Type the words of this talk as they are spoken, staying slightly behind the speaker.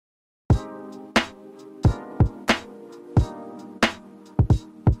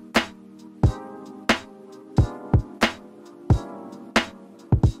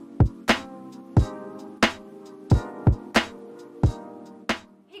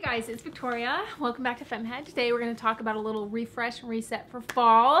Hey guys, it's Victoria. Welcome back to FemmeHead. Today we're going to talk about a little refresh and reset for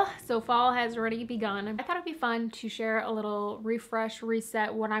fall. So fall has already begun. I thought it'd be fun to share a little refresh,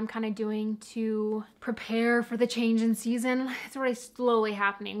 reset, what I'm kind of doing to prepare for the change in season. It's already slowly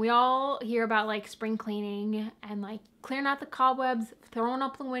happening. We all hear about like spring cleaning and like clearing out the cobwebs, throwing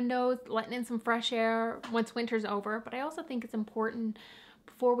up the windows, letting in some fresh air once winter's over. But I also think it's important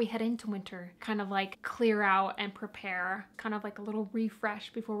before we head into winter, kind of like clear out and prepare, kind of like a little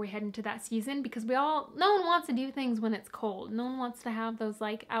refresh before we head into that season, because no one wants to do things when it's cold. No one wants to have those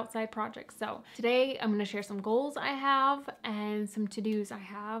like outside projects. So today I'm going to share some goals I have and some to-dos I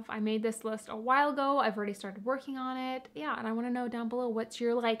have. I made this list a while ago. I've already started working on it. Yeah, and I want to know down below what's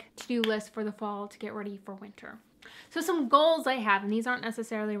your like to-do list for the fall to get ready for winter. So some goals I have, and these aren't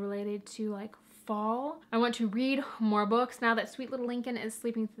necessarily related to like fall. I want to read more books. Now that sweet little Lincoln is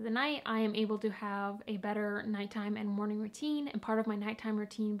sleeping through the night, I am able to have a better nighttime and morning routine. And part of my nighttime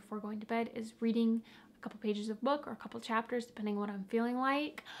routine before going to bed is reading a couple pages of book or a couple chapters, depending on what I'm feeling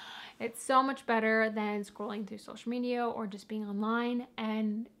like. It's so much better than scrolling through social media or just being online,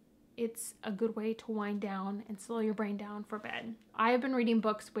 and it's a good way to wind down and slow your brain down for bed. I have been reading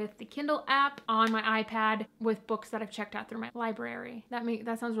books with the Kindle app on my iPad with books that I've checked out through my library.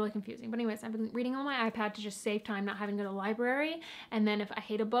 That sounds really confusing. But anyways, I've been reading on my iPad to just save time not having to go to the library. And then if I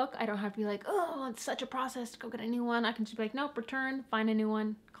hate a book, I don't have to be like, oh, it's such a process to go get a new one. I can just be like, nope, return, find a new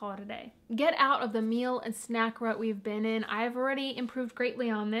one, call it a day. Get out of the meal and snack rut we've been in. I've already improved greatly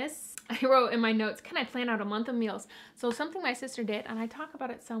on this. I wrote in my notes, can I plan out a month of meals? So something my sister did, and I talk about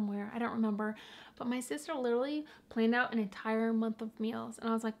it somewhere, I don't remember, but my sister literally planned out an entire month of meals. And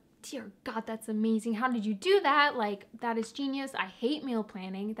I was like, dear God, that's amazing. How did you do that? Like, that is genius. I hate meal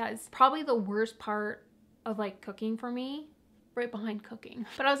planning. That is probably the worst part of like cooking for me, right behind cooking.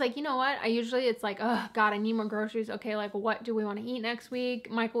 But I was like, you know what? It's like, oh God, I need more groceries. Okay, like what do we want to eat next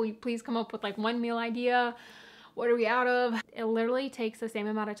week? Michael, will you please come up with like one meal idea? What are we out of? It literally takes the same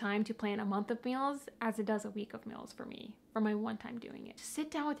amount of time to plan a month of meals as it does a week of meals for me, for my one time doing it. Just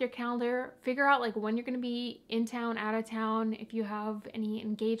sit down with your calendar, figure out like when you're gonna be in town, out of town, if you have any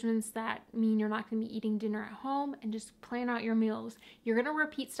engagements that mean you're not gonna be eating dinner at home, and just plan out your meals. You're gonna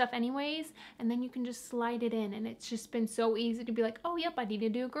repeat stuff anyways, and then you can just slide it in. And it's just been so easy to be like, oh yep, I need to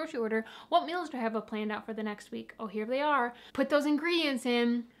do a grocery order. What meals do I have planned out for the next week? Oh, here they are. Put those ingredients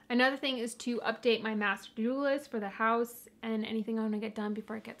in. Another thing is to update my master to-do list for the house and anything I want to get done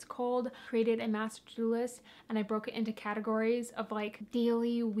before it gets cold. Created a master to-do list, and I broke it into categories of like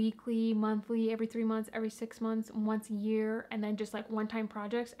daily, weekly, monthly, every 3 months, every 6 months, once a year, and then just like one-time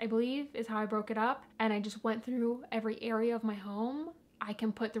projects, I believe is how I broke it up. And I just went through every area of my home. I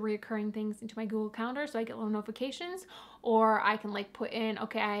can put the reoccurring things into my Google Calendar so I get little notifications, or I can like put in,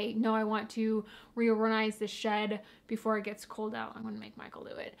 okay, I know I want to reorganize the shed before it gets cold out. I'm gonna make Michael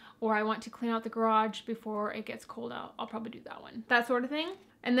do it. Or I want to clean out the garage before it gets cold out. I'll probably do that one. That sort of thing.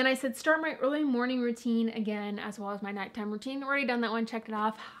 And then I said start my early morning routine again, as well as my nighttime routine. Already done that one, checked it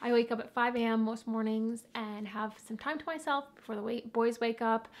off. I wake up at 5 a.m. most mornings and have some time to myself before the boys wake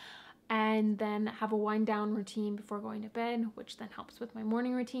up, and then have a wind down routine before going to bed, which then helps with my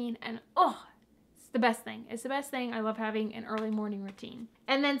morning routine. And oh, it's the best thing. It's the best thing. I love having an early morning routine.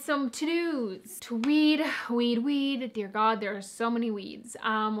 And then some to-dos. To weed. Dear God, there are so many weeds.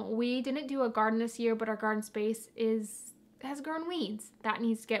 We didn't do a garden this year, but our garden space has grown weeds. That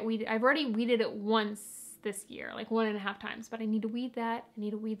needs to get weeded. I've already weeded it once this year, like 1.5 times, but I need to weed that. I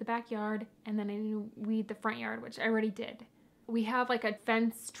need to weed the backyard, and then I need to weed the front yard, which I already did. We have like a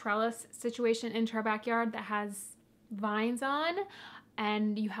fence trellis situation into our backyard that has vines on,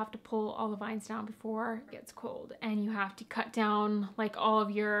 and you have to pull all the vines down before it gets cold, and you have to cut down like all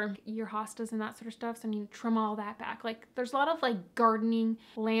of your hostas and that sort of stuff, so I need to trim all that back. Like there's a lot of like gardening,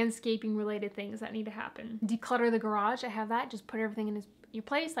 landscaping related things that need to happen. Declutter the garage. I have that. Just put everything in your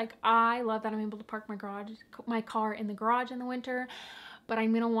place. Like I love that I'm able to park my car in the garage in the winter, but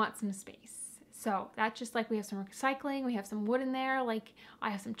I'm gonna want some space. So that's just like, we have some recycling, we have some wood in there, like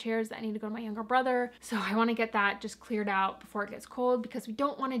I have some chairs that need to go to my younger brother. So I want to get that just cleared out before it gets cold, because we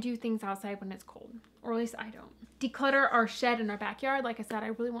don't want to do things outside when it's cold, or at least I don't. Declutter our shed in our backyard. Like I said, I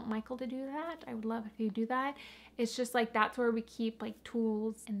really want Michael to do that. I would love if he would do that. It's just like, that's where we keep like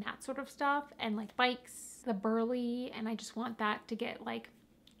tools and that sort of stuff, and like bikes, the burley, and I just want that to get like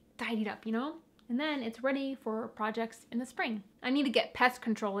tidied up, you know? And then it's ready for projects in the spring. I need to get pest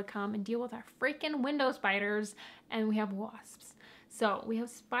control to come and deal with our freaking window spiders, and we have wasps. So we have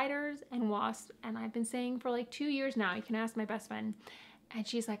spiders and wasps, and I've been saying for like 2 years now, you can ask my best friend, and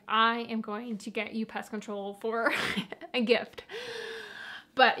she's like, I am going to get you pest control for a gift.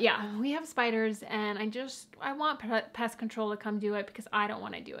 But yeah, we have spiders and I want pest control to come do it because I don't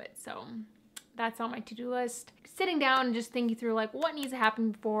want to do it. So that's on my to-do list. Sitting down and just thinking through like what needs to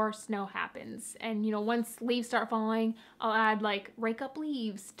happen before snow happens. And you know, once leaves start falling, I'll add like rake up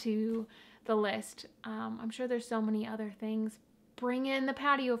leaves to the list. I'm sure there's so many other things. Bring in the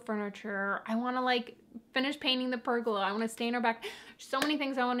patio furniture. I want to like finish painting the pergola. I want to stain our back. So many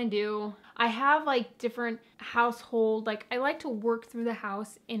things I want to do. I have like different household, like I like to work through the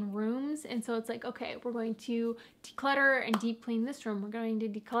house in rooms. And so it's like, okay, we're going to declutter and deep clean this room. We're going to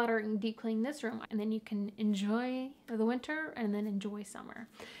declutter and deep clean this room. And then you can enjoy the winter and then enjoy summer.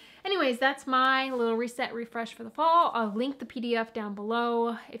 Anyways, that's my little reset refresh for the fall. I'll link the PDF down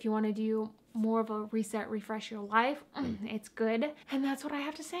below if you want to do more of a reset refresh your life. It's good. And that's what I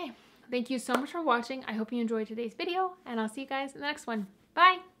have to say. Thank you so much for watching. I hope you enjoyed today's video and I'll see you guys in the next one.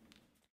 Bye.